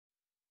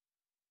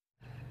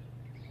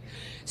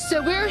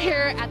So we're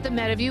here at the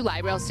Meadowview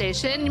Light Rail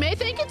Station. You may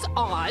think it's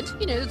odd.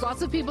 You know, there's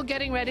lots of people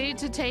getting ready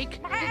to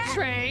take the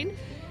train.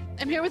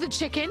 I'm here with a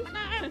chicken,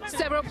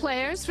 several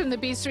players from the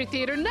B Street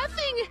Theater.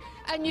 Nothing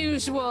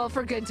unusual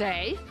for Good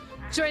Day.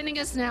 Joining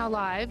us now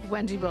live,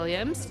 Wendy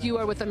Williams. You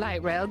are with the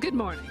Light Rail. Good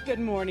morning. Good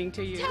morning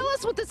to you. Tell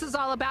us what this is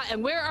all about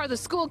and where are the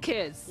school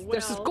kids?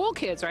 There's the school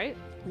kids, right?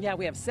 Yeah,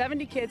 we have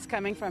 70 kids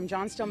coming from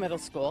Johnston Middle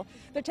School.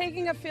 They're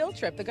taking a field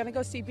trip. They're going to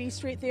go see B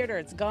Street Theater.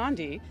 It's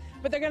Ghandi,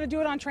 but they're going to do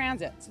it on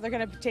transit. So they're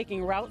going to be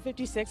taking Route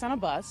 56 on a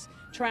bus,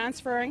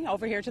 transferring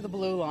over here to the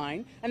Blue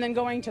Line, and then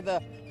going to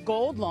the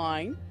Gold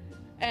Line,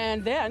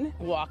 and then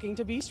walking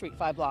to B Street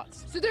 5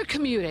 blocks. So they're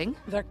commuting.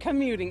 They're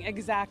commuting,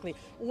 exactly.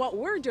 What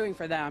we're doing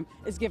for them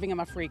is giving them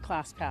a free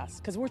class pass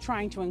because we're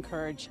trying to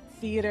encourage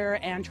theater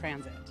and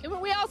transit.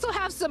 And we also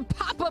have some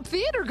pop-up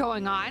theater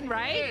going on,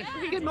 right?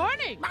 Good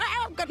morning.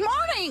 Good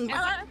morning.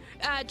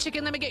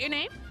 Chicken, let me get your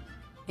name.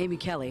 Amy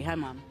Kelly. Hi,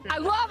 Mom. I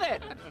love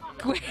it.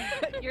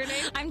 Your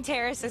name? I'm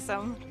Tara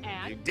Sissom.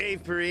 And?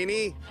 Dave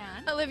Perini.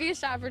 Olivia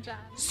Shopperjohn.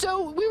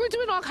 So we were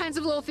doing all kinds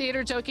of little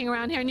theater joking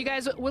around here, and you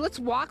guys, well, let's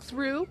walk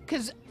through,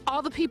 because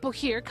all the people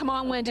here, come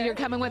on, Wendy, you're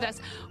coming with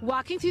us,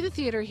 walking through the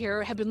theater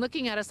here have been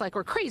looking at us like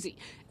we're crazy,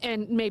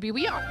 and maybe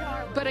we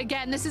are. But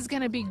again, this is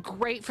going to be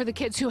great for the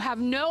kids who have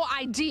no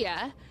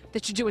idea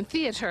that you're doing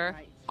theater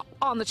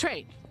on the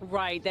train.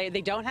 Right, they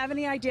don't have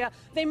any idea.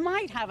 They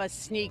might have a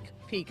sneak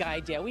peek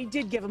idea. We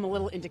did give them a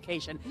little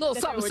indication Little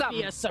that something, there would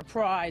be something. a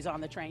surprise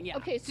on the train. Yeah.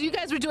 Okay, so you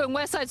guys were doing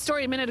West Side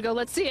Story a minute ago.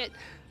 Let's see it.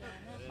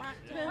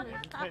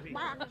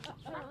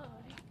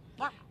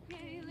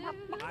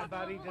 My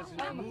body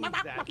doesn't move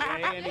that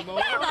way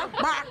anymore.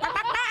 I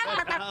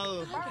can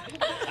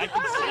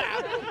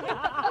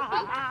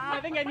I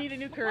think I need a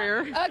new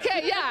career.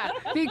 Okay, yeah.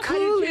 Be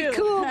cool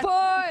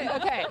boy.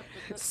 Okay.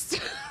 So,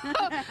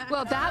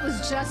 well, that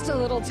was just a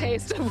little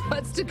taste of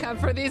what's to come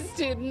for these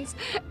students.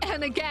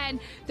 And again,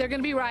 they're going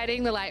to be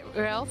riding the light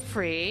rail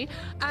free.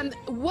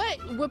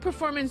 What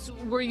performance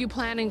were you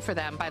planning for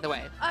them, by the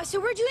way?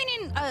 So we're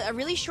doing a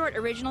really short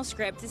original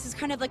script. This is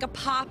kind of like a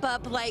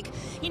pop-up, like,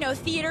 you know,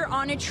 theater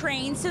on a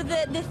train. So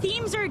the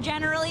themes are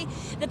generally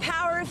the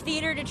power of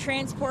theater to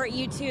transport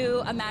you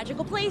to a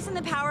magical place and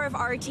the power of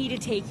RT to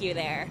take you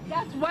there.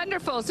 That's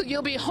wonderful. So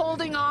you'll be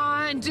holding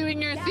on,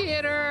 doing your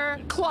theater,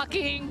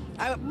 clucking.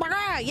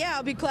 Yeah,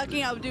 I'll be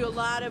clucking. I'll do a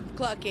lot of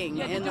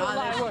clucking and on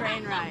this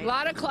train A ride.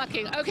 lot of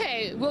clucking.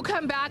 Okay, we'll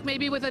come back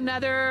maybe with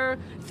another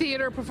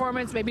theater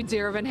performance, maybe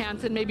Dear Evan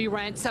Hansen, maybe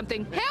Rent,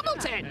 something.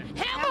 Hamilton!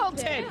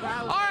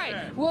 All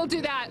right, we'll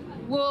do that.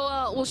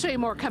 We'll show you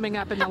more coming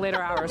up in the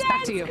later hours.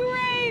 Back to you.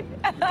 Great.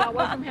 Got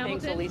one from Hamilton?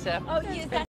 Thanks, Elisa. Oh, yes,